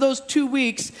after those 2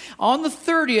 weeks, on the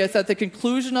 30th, at the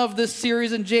conclusion of this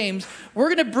series in James,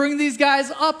 we're going to bring these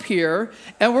guys up here.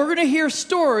 And we're going to hear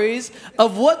stories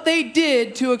of what they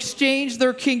did to exchange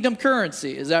their kingdom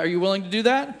currency. Are you willing to do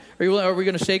that? Are we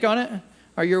going to shake on it?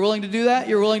 Are you willing to do that?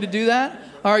 You're willing to do that?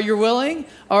 All right, you're willing?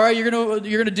 All right, you're going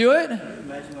to do it?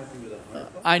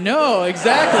 I know,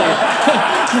 exactly.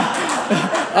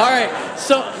 All right,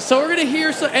 so we're going to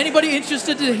hear, so anybody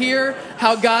interested to hear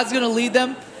how God's going to lead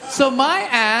them? So my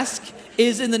ask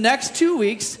is in the next 2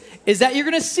 weeks is that you're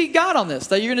going to see God on this,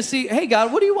 that you're going to see, hey,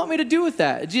 God, what do you want me to do with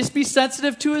that? Just be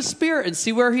sensitive to his spirit and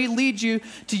see where he leads you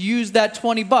to use that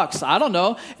 $20. I don't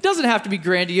know. It doesn't have to be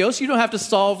grandiose. You don't have to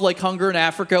solve like hunger in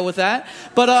Africa with that.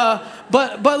 But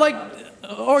like,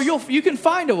 or you can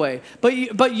find a way, but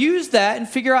use that and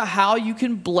figure out how you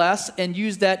can bless and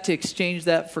use that to exchange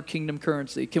that for kingdom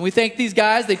currency. Can we thank these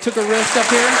guys? They took a risk up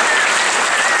here.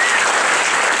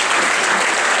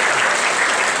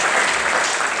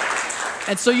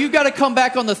 And so you've got to come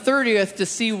back on the 30th to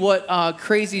see what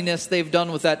craziness they've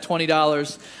done with that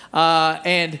 $20.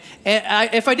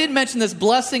 If I didn't mention this,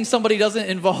 blessing somebody doesn't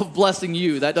involve blessing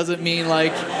you. That doesn't mean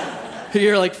like...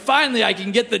 You're like, finally, I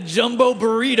can get the jumbo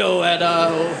burrito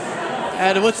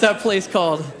at what's that place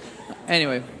called?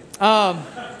 Anyway,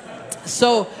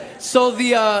 so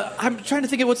I'm trying to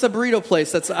think of what's the burrito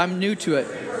place. I'm new to it.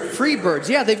 Freebirds,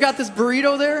 yeah, they've got this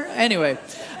burrito there. Anyway,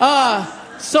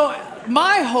 so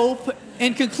my hope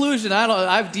in conclusion,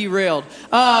 I've derailed,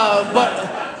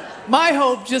 but my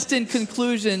hope just in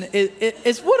conclusion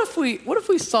is what if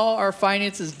we saw our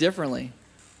finances differently?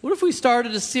 What if we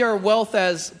started to see our wealth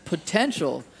as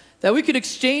potential? That we could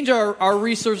exchange our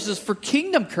resources for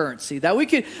kingdom currency. That we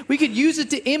could use it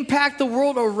to impact the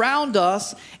world around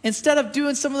us instead of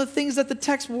doing some of the things that the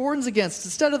text warns against.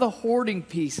 Instead of the hoarding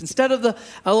piece. Instead of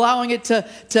allowing it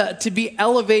to be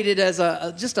elevated as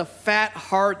just a fat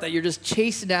heart that you're just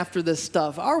chasing after this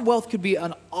stuff. Our wealth could be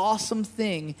an awesome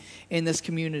thing in this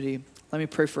community. Let me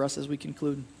pray for us as we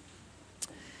conclude.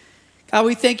 God,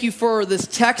 we thank you for this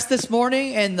text this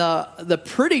morning and the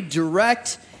pretty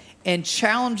direct and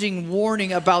challenging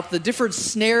warning about the different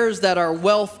snares that our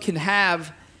wealth can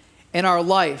have in our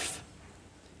life.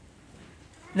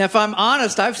 And if I'm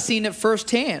honest, I've seen it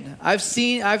firsthand. I've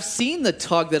seen the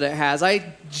tug that it has.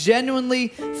 I genuinely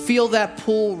feel that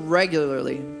pull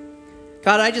regularly.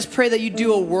 God, I just pray that you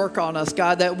do a work on us,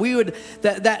 God, that we would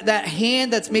that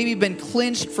hand that's maybe been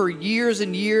clenched for years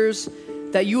and years,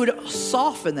 that you would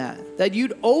soften that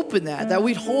you'd open that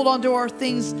we'd hold onto our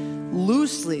things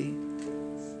loosely,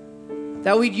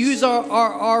 that we'd use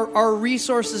our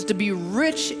resources to be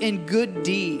rich in good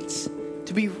deeds,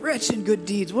 to be rich in good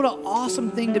deeds. What an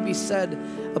awesome thing to be said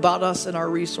about us and our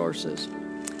resources.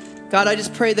 God, I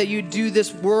just pray that you do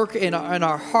this work in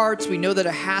our hearts. We know that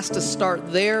it has to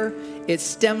start there. It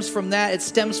stems from that. It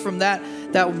stems from that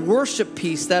worship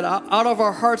piece, that out of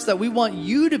our hearts that we want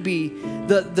you to be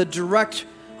the direct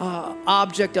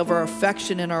object of our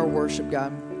affection and our worship,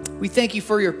 God. We thank you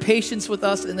for your patience with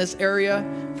us in this area.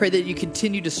 Pray that you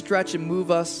continue to stretch and move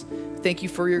us. Thank you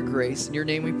for your grace. In your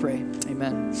name we pray.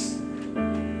 Amen.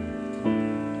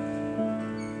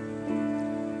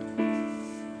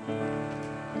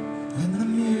 When the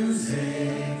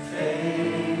music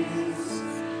fades,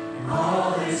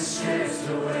 all is stripped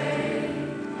away,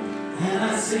 and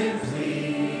I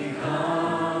simply come.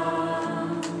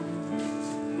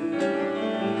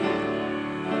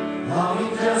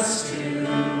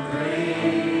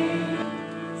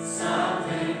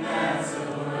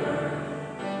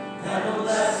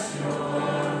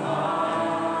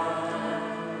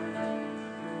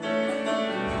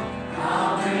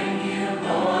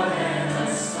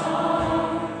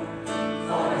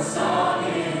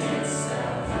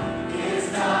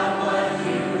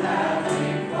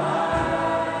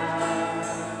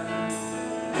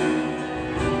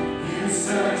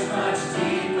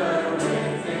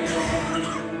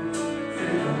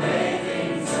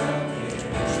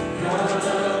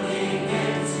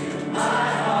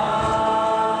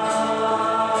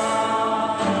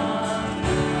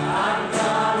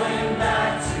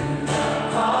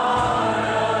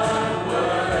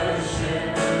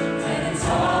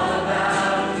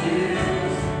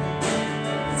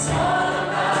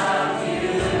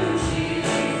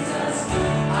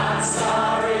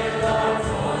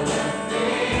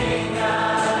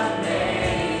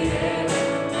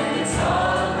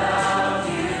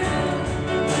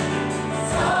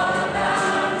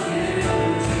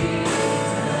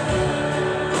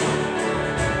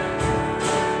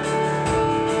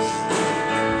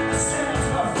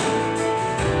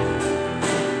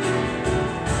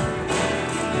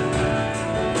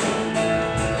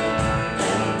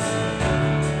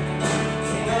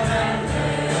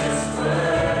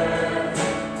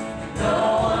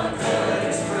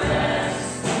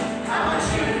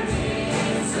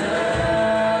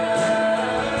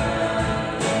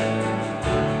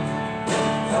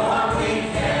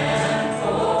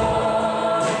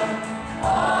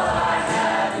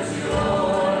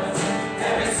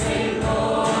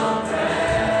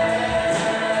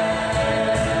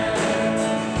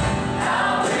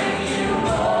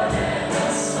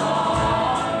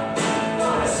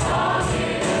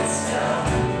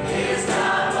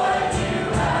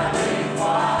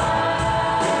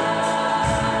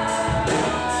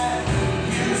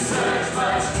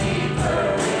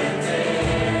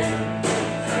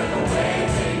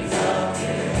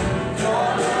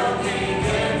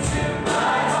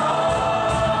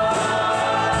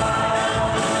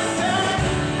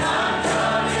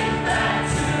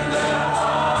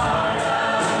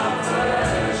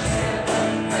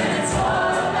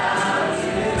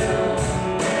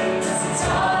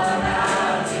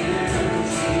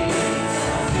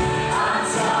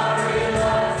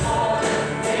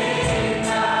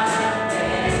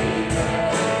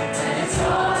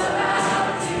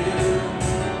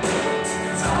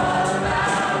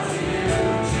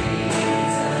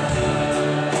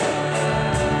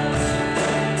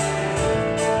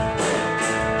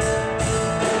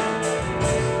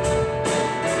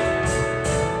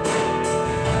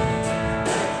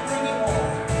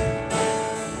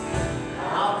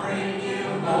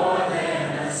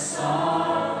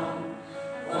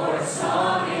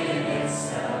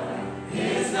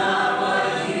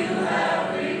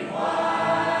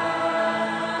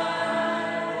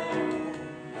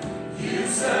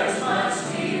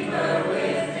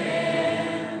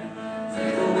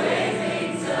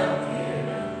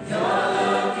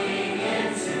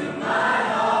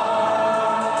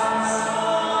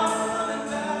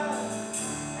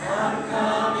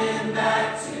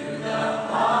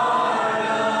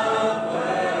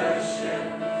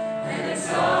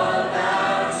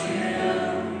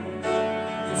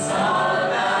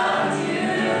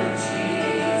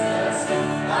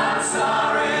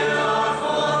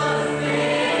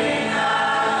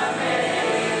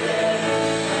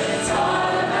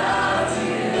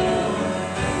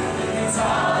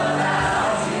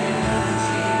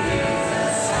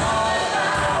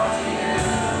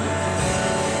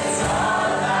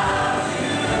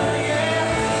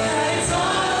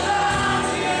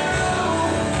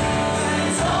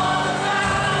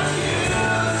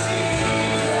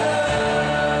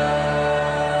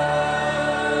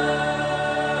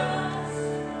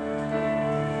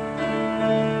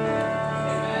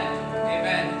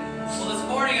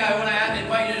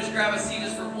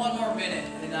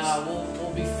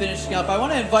 finishing up, I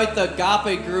want to invite the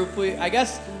Agape group. I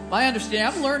guess my understanding,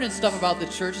 I'm learning stuff about the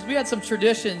churches. We had some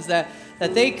traditions that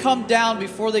they come down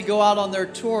before they go out on their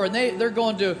tour, and they're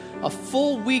going to a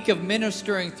full week of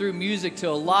ministering through music to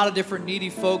a lot of different needy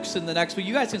folks in the next week.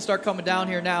 You guys can start coming down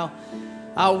here now.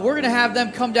 We're going to have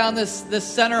them come down this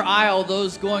center aisle,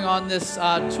 those going on this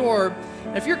tour.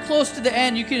 And if you're close to the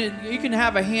end, you can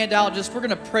have a handout. We're going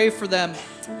to pray for them,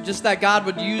 just that God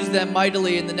would use them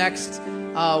mightily in the next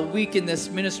week in this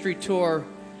ministry tour.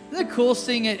 Isn't it cool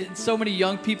seeing it? So many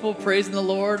young people praising the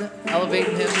Lord,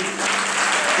 elevating Him.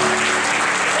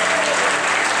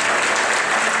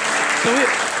 So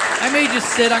I may just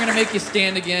sit. I'm going to make you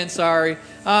stand again. Sorry.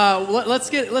 Let's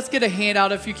get a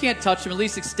handout. If you can't touch them, at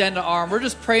least extend an arm. We're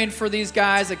just praying for these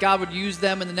guys that God would use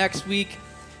them in the next week.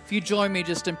 If you join me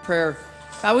just in prayer.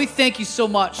 God, we thank you so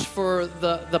much for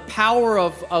the power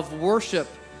of worship,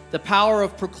 the power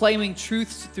of proclaiming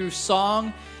truth through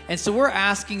song. And so we're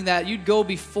asking that you'd go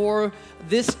before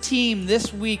this team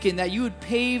this week and that you would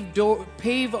pave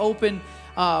open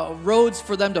roads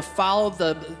for them to follow,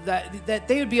 that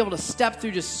they would be able to step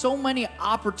through just so many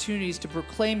opportunities to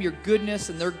proclaim your goodness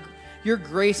and your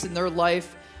grace in their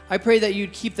life. I pray that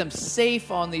you'd keep them safe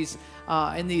on these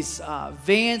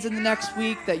vans in the next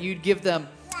week, that you'd give them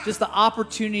just the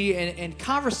opportunity and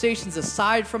conversations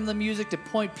aside from the music to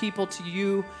point people to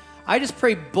you. I just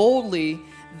pray boldly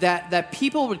that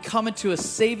people would come into a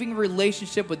saving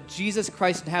relationship with Jesus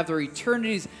Christ and have their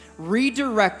eternities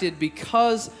redirected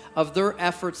because of their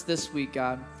efforts this week,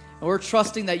 God. And we're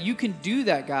trusting that you can do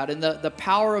that, God. In the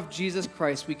power of Jesus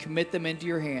Christ, we commit them into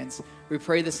your hands. We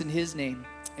pray this in His name.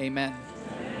 Amen.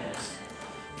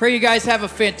 Pray you guys have a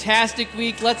fantastic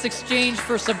week. Let's exchange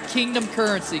for some kingdom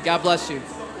currency. God bless you.